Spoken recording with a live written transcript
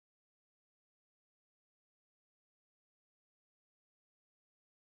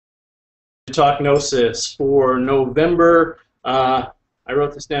Talk Gnosis for November. I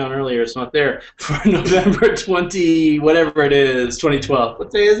wrote this down earlier. It's not there. For November 20, whatever it is, 2012.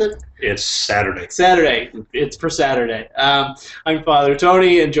 What day is it? It's Saturday. Saturday. It's for Saturday. I'm Father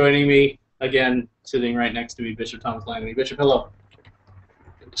Tony, and joining me again, sitting right next to me, Bishop Thomas Langley. Bishop, hello.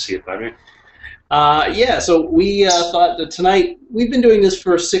 Good to see you, Padre. Yeah, so we thought that tonight, we've been doing this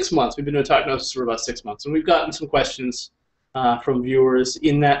for 6 months. We've been doing Talk Gnosis for about 6 months, and we've gotten some questions from viewers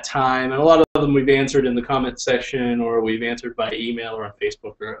in that time, and a lot of them we've answered in the comment section, or we've answered by email or on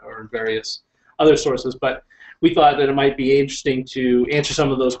Facebook or various other sources, but we thought that it might be interesting to answer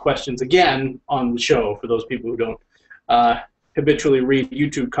some of those questions again on the show for those people who don't habitually read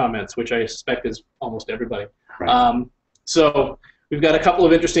YouTube comments, which I suspect is almost everybody. Right. So we've got a couple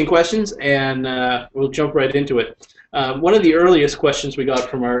of interesting questions, and we'll jump right into it. One of the earliest questions we got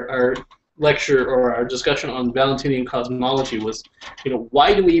from our lecture or our discussion on Valentinian cosmology was,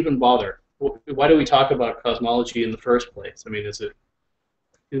 why do we even bother? Why do we talk about cosmology in the first place? I mean,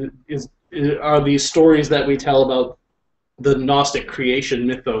 are these stories that we tell about the Gnostic creation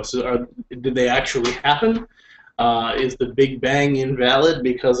mythos, did they actually happen? Is the Big Bang invalid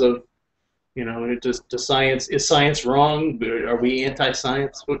because of, is science wrong? Are we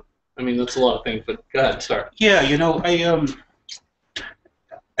anti-science? I mean, that's a lot of things, but go ahead, start. Yeah,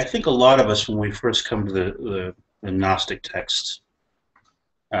 I think a lot of us, when we first come to the Gnostic texts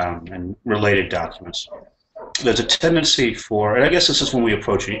and related documents, there's a tendency for, and I guess this is when we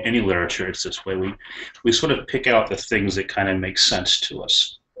approach any literature, it's this way, we sort of pick out the things that kind of make sense to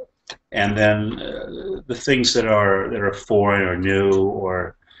us. And then the things that are foreign or new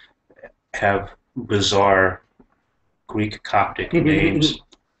or have bizarre Greek Coptic names,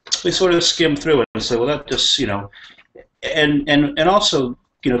 we sort of skim through it and say, well, that just, and also,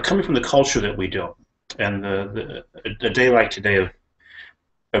 coming from the culture that we do, and a day like today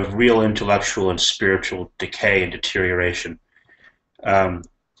of real intellectual and spiritual decay and deterioration,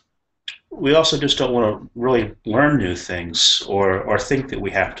 we also just don't want to really learn new things or think that we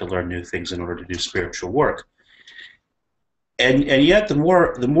have to learn new things in order to do spiritual work. And yet, the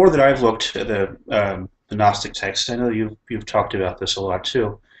more that I've looked at the Gnostic text, I know you've talked about this a lot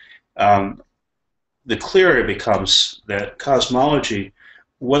too. The clearer it becomes that cosmology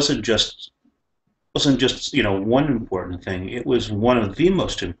wasn't just one important thing. It was one of the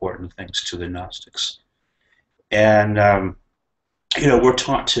most important things to the Gnostics. And we're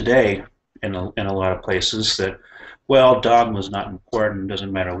taught today in a lot of places that, well, dogma's not important.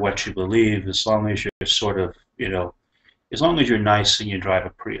 Doesn't matter what you believe, as long as you're sort of, as long as you're nice and you drive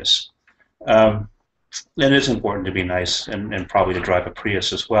a Prius. And it's important to be nice and probably to drive a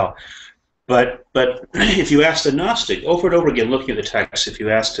Prius as well. But if you ask the Gnostic, over and over again, looking at the text, if you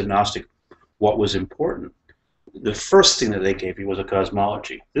asked a Gnostic what was important, the first thing that they gave you was a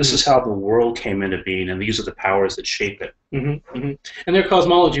cosmology. This is how the world came into being, and these are the powers that shape it. And their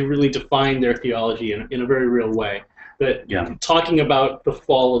cosmology really defined their theology in a very real way. That talking about the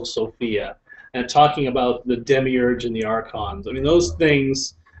fall of Sophia and talking about the demiurge and the archons, I mean, those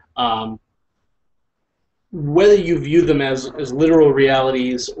things, whether you view them as literal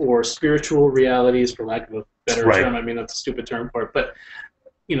realities or spiritual realities, for lack of a better term, I mean, that's a stupid term for it, but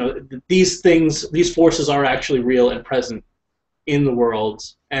these things, these forces are actually real and present in the world,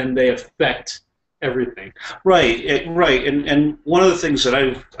 and they affect everything. Right. And one of the things that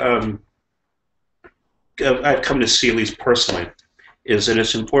I've come to see, at least personally, is that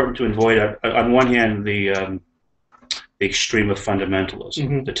it's important to avoid, on one hand, the extreme of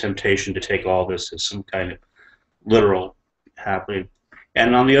fundamentalism, the temptation to take all this as some kind of literal happening,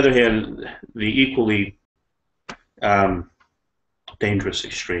 and on the other hand, the equally dangerous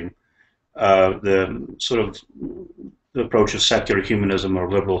extreme, the sort of the approach of secular humanism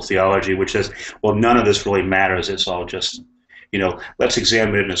or liberal theology, which says, well, none of this really matters. It's all just, let's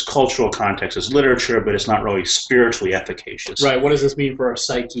examine it in its cultural context as literature, but it's not really spiritually efficacious. Right. What does this mean for our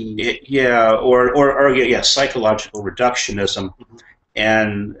psyche? Or psychological reductionism.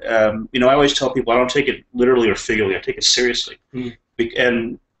 And I always tell people I don't take it literally or figuratively. I take it seriously.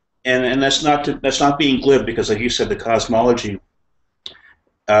 And that's not being glib, because, like you said, the cosmology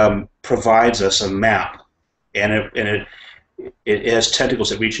provides us a map, and it has tentacles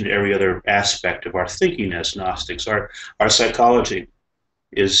that reach into every other aspect of our thinking as Gnostics. Our psychology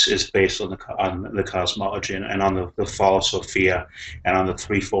is based on the cosmology and on the fall of Sophia and on the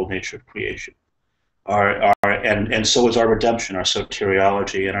threefold nature of creation. And so is our redemption, our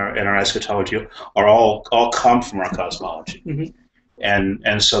soteriology, and our eschatology are all come from our cosmology.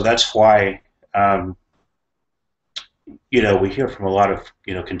 And so that's why we hear from a lot of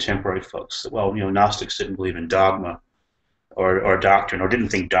contemporary folks that, well, Gnostics didn't believe in dogma, or doctrine, or didn't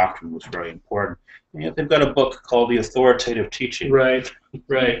think doctrine was very important. And yet they've got a book called The Authoritative Teaching. Right,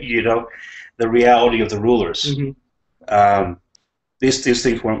 right. You know, the reality of the rulers. Mm-hmm. These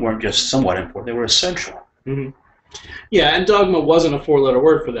things weren't just somewhat important; they were essential. Mm-hmm. Yeah, and dogma wasn't a four-letter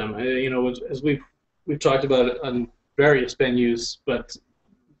word for them. You know, as we've talked about it on various venues, but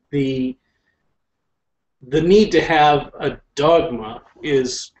the need to have a dogma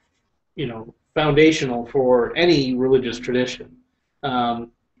is, you know, foundational for any religious tradition.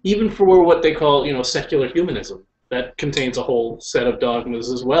 Even for what they call, you know, secular humanism, that contains a whole set of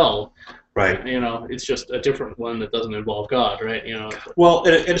dogmas as well. Right. You know, it's just a different one that doesn't involve God, right? You know. Well,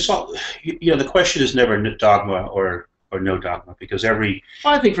 it's all, you know, the question is never dogma or no dogma, because every...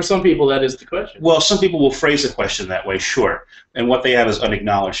 Well, I think for some people that is the question. Well, some people will phrase the question that way, sure. And what they have is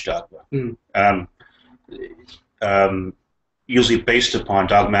unacknowledged dogma. Usually based upon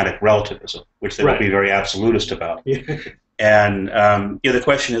dogmatic relativism, which they will be very absolutist about. Yeah. And you know, the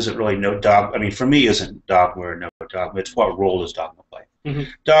question isn't really no dogma. I mean, for me, isn't dogma or no dogma. It's what role does dogma play. Mm-hmm.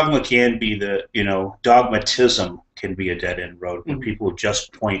 Dogma can be dogmatism can be a dead-end road where people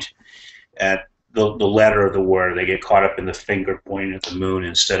just point at the letter of the word. They get caught up in the finger pointing at the moon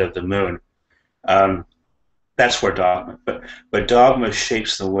instead of the moon. That's where dogma. But dogma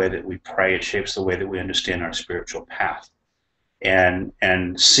shapes the way that we pray. It shapes the way that we understand our spiritual path. And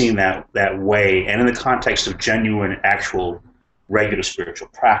seeing that way, and in the context of genuine, actual, regular spiritual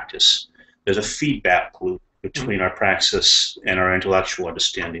practice, there's a feedback loop between our praxis and our intellectual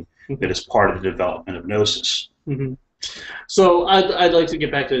understanding that is part of the development of Gnosis. Mm-hmm. So I'd like to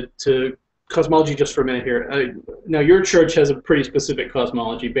get back to cosmology just for a minute here. Now, your church has a pretty specific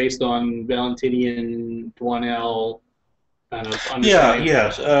cosmology based on Valentinian, Dwanell kind of understanding.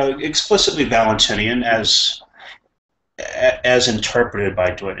 Yeah. Explicitly Valentinian as interpreted by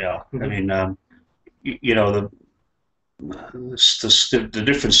Dwanell. Mm-hmm. I mean, you know, the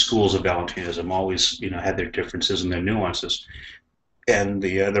different schools of Valentinianism always, you know, had their differences and their nuances, and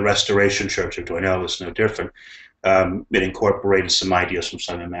the Restoration Church of Dwanell was no different. It incorporated some ideas from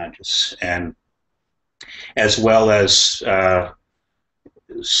Simon Magus, and as well as the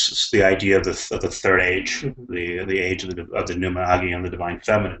idea of the third age, mm-hmm. the age of the Pneuma Agi and the divine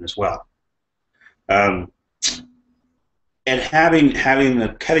feminine as well. And having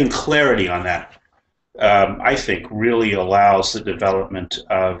clarity on that, I think, really allows the development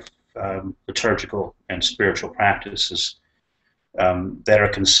of liturgical and spiritual practices that are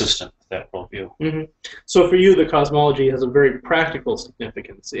consistent with that worldview. Mm-hmm. So for you, the cosmology has a very practical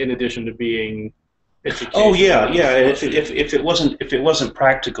significance, in addition to being educational. Oh yeah. If it wasn't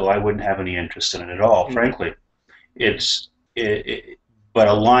practical, I wouldn't have any interest in it at all. Mm-hmm. Frankly, but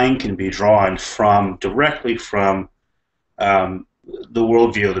a line can be drawn directly from the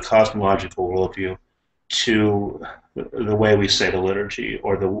worldview, the cosmological worldview, to the way we say the liturgy,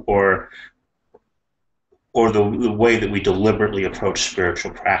 or the way that we deliberately approach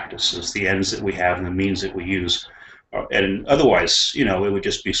spiritual practices, the ends that we have and the means that we use, and otherwise, you know, it would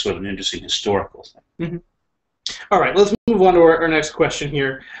just be sort of an interesting historical thing. Mm-hmm. All right, let's move on to our next question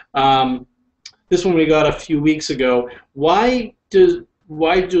here. This one we got a few weeks ago. Why do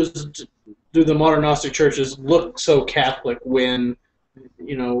the modern Gnostic churches look so Catholic when,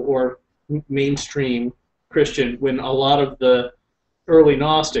 you know, or mainstream Christian, when a lot of the early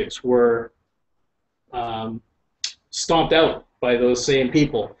Gnostics were stomped out by those same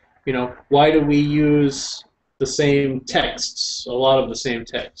people? You know, why do we use the same texts, a lot of the same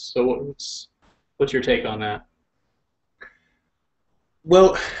texts? So what's your take on that?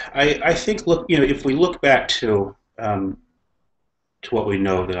 Well, I think, look, you know, if we look back to what we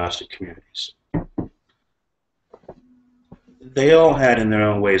know of the Gnostic communities, they all had, in their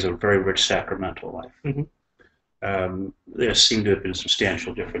own ways, a very rich sacramental life. Mm-hmm. There seem to have been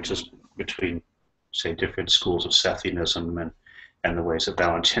substantial differences between, say, different schools of Sethianism and the ways that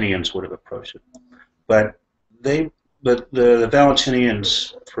Valentinians would have approached it. But the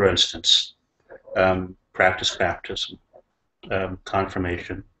Valentinians, for instance, practiced baptism,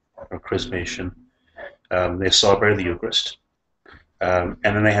 confirmation, or chrismation. They celebrated the Eucharist, and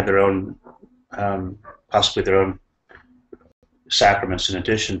then they had their own, possibly their own sacraments in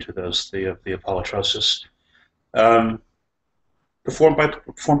addition to those, the apolutrosis, performed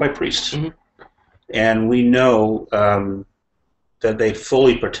by priests. Mm-hmm. And we know that they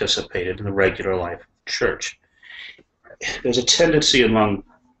fully participated in the regular life of the church. There's a tendency among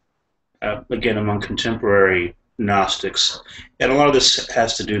contemporary Gnostics, and a lot of this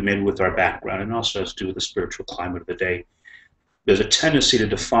has to do maybe with our background and also has to do with the spiritual climate of the day. There's a tendency to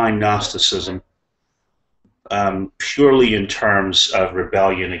define Gnosticism purely in terms of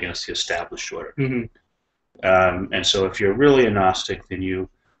rebellion against the established order. Mm-hmm. And so if you're really a Gnostic, then you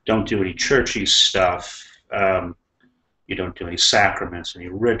don't do any churchy stuff. You don't do any sacraments, any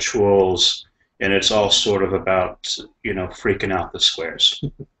rituals, and it's all sort of about, freaking out the squares.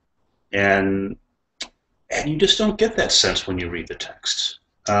 And you just don't get that sense when you read the texts.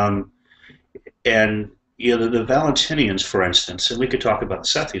 And the Valentinians, for instance, and we could talk about the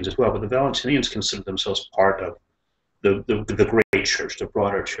Sethians as well, but the Valentinians consider themselves part of the great church, the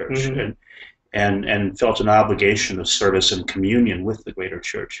broader church, mm-hmm. and felt an obligation of service and communion with the greater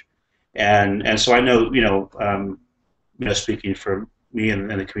church. And so I know, speaking for me and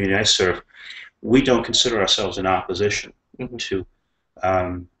the community I serve, we don't consider ourselves in opposition mm-hmm. to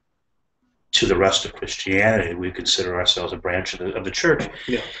the rest of Christianity. We consider ourselves a branch of the church.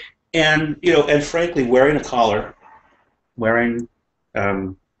 Yeah. And and frankly, wearing a collar, wearing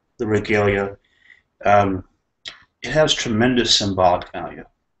the regalia, it has tremendous symbolic value.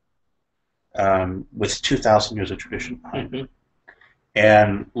 With 2,000 years of tradition behind it.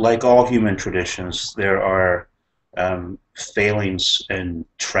 And like all human traditions, there are failings and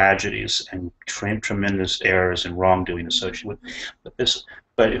tragedies and tremendous errors and wrongdoing associated with this.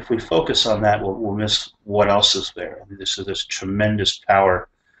 But if we focus on that, we'll miss what else is there. I mean, this tremendous power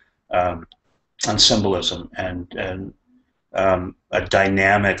on symbolism and a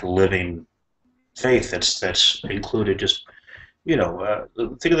dynamic living faith that's included. Just think of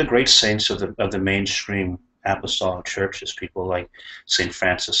the great saints of the mainstream apostolic churches, people like Saint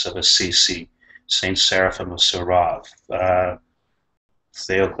Francis of Assisi, Saint Seraphim of Sirov,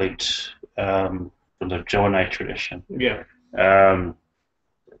 Theoclete from the Johannite tradition. Yeah.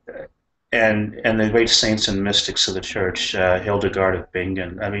 And the great saints and mystics of the church, Hildegard of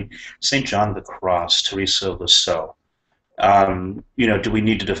Bingen, I mean, St. John of the Cross, Teresa of Lisieux. Do we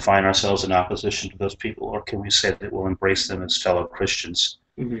need to define ourselves in opposition to those people, or can we say that we'll embrace them as fellow Christians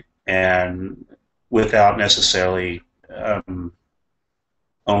mm-hmm. and without necessarily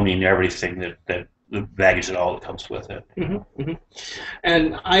owning everything that the baggage and all that comes with it? Mm-hmm. Mm-hmm.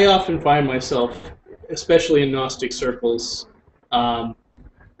 And I often find myself, especially in Gnostic circles,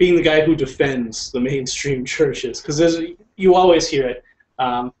 being the guy who defends the mainstream churches, because you always hear it,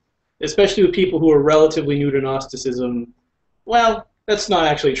 especially with people who are relatively new to Gnosticism. Well, that's not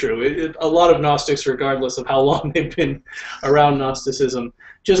actually true. A lot of Gnostics, regardless of how long they've been around Gnosticism,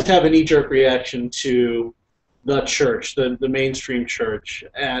 just have a knee-jerk reaction to the church, the mainstream church,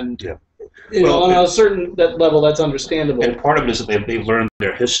 and on a certain level, that's understandable. And part of it is that they've learned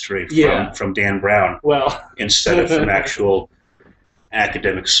their history from Dan Brown, instead of from actual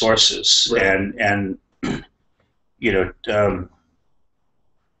academic sources, right. and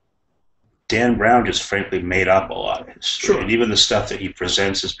Dan Brown just frankly made up a lot of history, sure. And even the stuff that he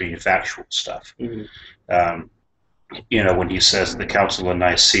presents as being factual stuff. Mm-hmm. When he says the Council of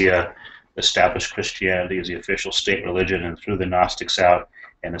Nicaea established Christianity as the official state religion and threw the Gnostics out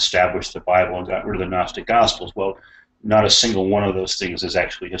and established the Bible and got rid of the Gnostic Gospels, well, not a single one of those things is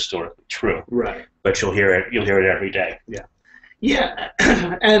actually historically true. Right. But you'll hear it every day. Yeah. Yeah,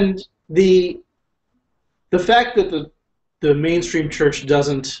 and the fact that the mainstream church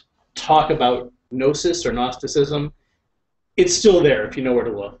doesn't talk about Gnosis or Gnosticism, it's still there if you know where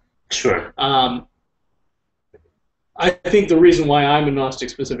to look. Sure. I think the reason why I'm a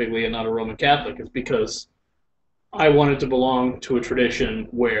Gnostic specifically and not a Roman Catholic is because I wanted to belong to a tradition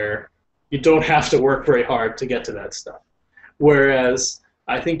where you don't have to work very hard to get to that stuff. Whereas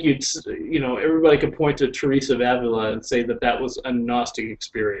I think everybody could point to Teresa of Avila and say that was a Gnostic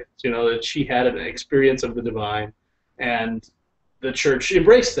experience, that she had an experience of the divine, and the church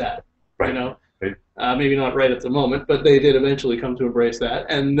embraced that, right. Right. Maybe not right at the moment, but they did eventually come to embrace that,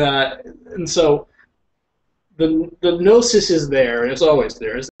 and so the gnosis is there, and it's always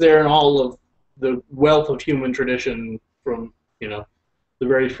there. It's there in all of the wealth of human tradition from the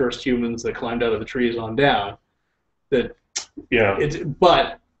very first humans that climbed out of the trees on down. But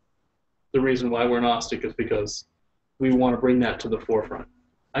the reason why we're Gnostic is because we want to bring that to the forefront.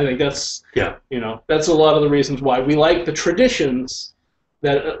 I think that's that's a lot of the reasons why we like the traditions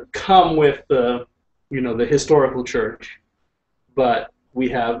that come with the historical church, but we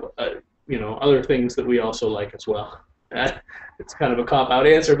have other things that we also like as well. It's kind of a cop-out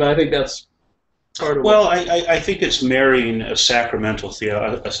answer, but I think that's part of. Well, I think it's marrying a sacramental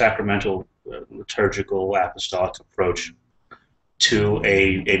liturgical apostolic approach to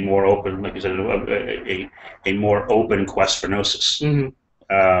a more open, like you said, a more open quest for gnosis, mm-hmm.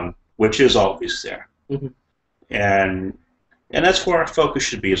 Which is always there, mm-hmm. and that's where our focus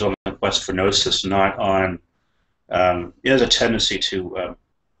should be, is on the quest for gnosis, not on. There's a tendency to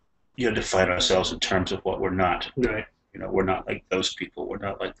define ourselves in terms of what we're not. Right. You know, we're not like those people. We're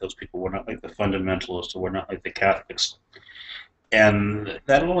not like those people. We're not like the fundamentalists, or we're not like the Catholics. And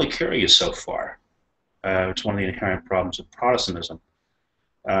that'll only carry you so far. It's one of the inherent problems of Protestantism,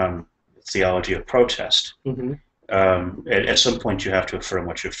 theology of protest. Mm-hmm. At some point, you have to affirm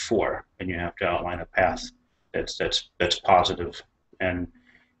what you're for, and you have to outline a path that's positive and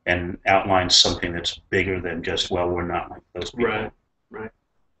outline something that's bigger than just, well, we're not like those people. Right, right.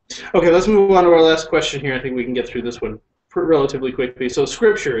 Okay, let's move on to our last question here. I think we can get through this one relatively quickly. So,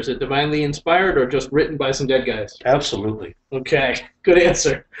 Scripture, is it divinely inspired or just written by some dead guys? Absolutely. Okay, good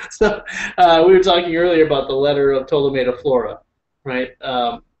answer. So, we were talking earlier about the letter of Ptolemy to Flora, right?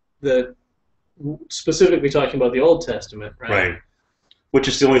 Specifically talking about the Old Testament, right? Right. Which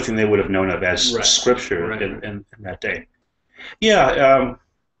is the only thing they would have known of as Scripture right. in that day. Yeah,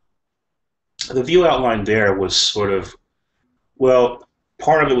 the view outlined there was sort of, well,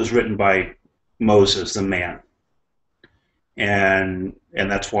 part of it was written by Moses, the man. And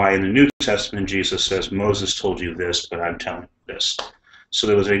that's why in the New Testament, Jesus says, Moses told you this, but I'm telling you this. So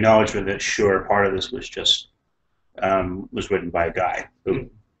there was an acknowledgement that, sure, part of this was just, was written by a guy.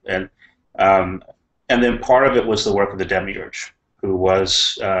 And then part of it was the work of the demiurge, who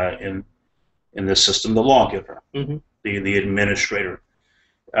was, in this system, the lawgiver, mm-hmm. the administrator.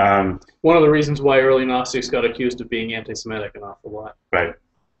 One of the reasons why early Gnostics got accused of being anti-Semitic an awful lot. Right.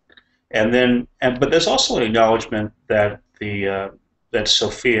 But there's also an acknowledgement that that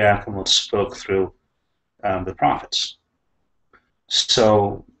Sophia Achamoth spoke through the prophets.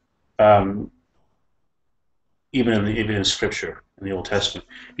 So even in Scripture, in the Old Testament,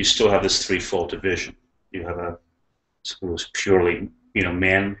 you still have this threefold division. You have something that was purely,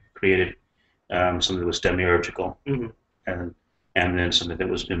 man created, something that was demiurgical, mm-hmm. and then something that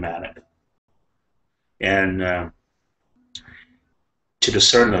was pneumatic. And to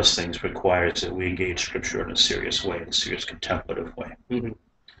discern those things requires that we engage Scripture in a serious way, in a serious contemplative way, mm-hmm.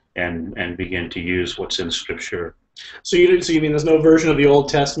 and begin to use what's in Scripture. So you mean there's no version of the Old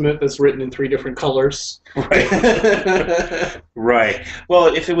Testament that's written in 3 different colors? Right. Right. Well,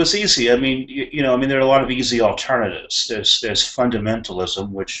 if it was easy, there are a lot of easy alternatives. There's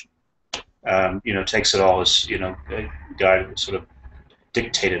fundamentalism, which takes it all as a guy who sort of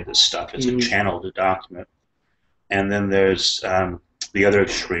dictated this stuff. It's mm-hmm. a channeled document. And then there's the other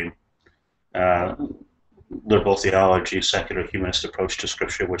extreme, liberal theology, secular humanist approach to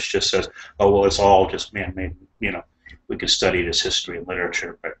Scripture, which just says, oh, well, it's all just man-made. We can study it as history and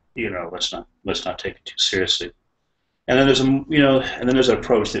literature, but let's not take it too seriously. And then there's an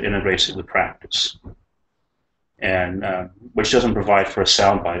approach that integrates it with practice, and which doesn't provide for a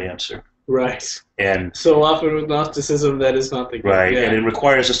soundbite answer. Right. And so often with Gnosticism, that is not the case. Right, yeah. And it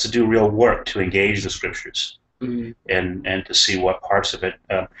requires us to do real work to engage the Scriptures. Mm-hmm. And to see what parts of it,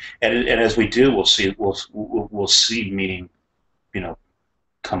 and as we do, we'll see meaning,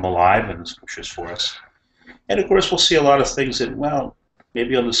 come alive in the Scriptures for us, and of course we'll see a lot of things that, well,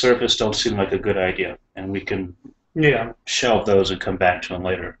 maybe on the surface don't seem like a good idea, and we can shelve those and come back to them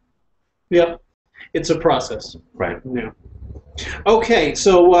later. Yep, it's a process. Right. Yeah. Okay,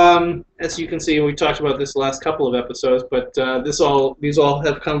 so as you can see, we talked about this the last couple of episodes, but these all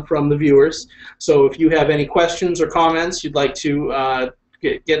have come from the viewers. So if you have any questions or comments you'd like to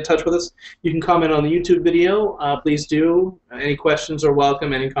get in touch with us, you can comment on the YouTube video. Please do. Any questions are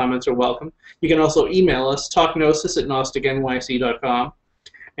welcome. Any comments are welcome. You can also email us, talkgnosis@gnosticnyc.com.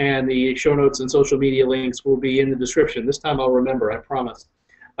 And the show notes and social media links will be in the description. This time I'll remember, I promise.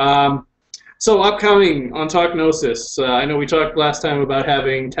 So upcoming on Talk Gnosis, I know we talked last time about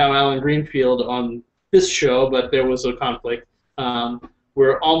having Tao Allen Greenfield on this show, but there was a conflict.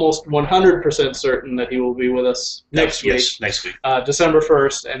 We're almost 100% certain that he will be with us next week. Yes, next week. December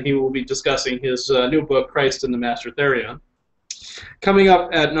 1st, and he will be discussing his new book, Christ and the Master Therion. Coming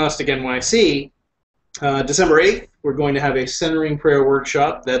up at Gnostic NYC, December 8th, we're going to have a centering prayer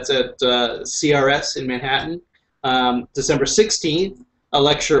workshop. That's at CRS in Manhattan. December 16th, a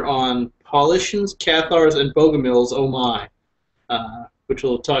lecture on Paulicians, Cathars, and Bogomils, oh my, which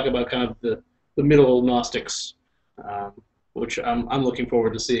will talk about kind of the middle Gnostics, which I'm looking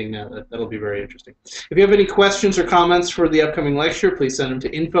forward to seeing. That'll be very interesting. If you have any questions or comments for the upcoming lecture, please send them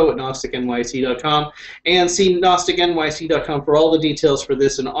to info@gnosticnyc.com, and see gnosticnyc.com for all the details for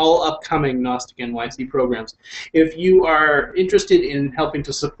this and all upcoming Gnostic NYC programs. If you are interested in helping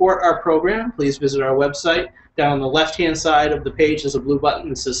to support our program, please visit our website. Down on the left-hand side of the page is a blue button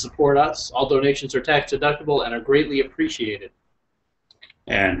that says Support Us. All donations are tax-deductible and are greatly appreciated.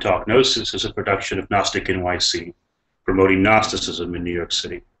 And Talk Gnosis is a production of Gnostic NYC, promoting Gnosticism in New York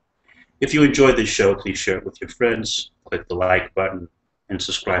City. If you enjoyed this show, please share it with your friends, click the like button, and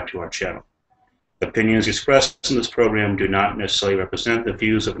subscribe to our channel. Opinions expressed in this program do not necessarily represent the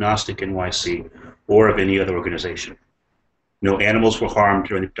views of Gnostic NYC or of any other organization. No animals were harmed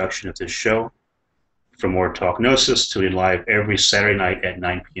during the production of this show. For more Talk Gnosis, tune in live every Saturday night at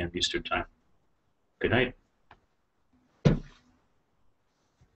 9 p.m. Eastern Time. Good night.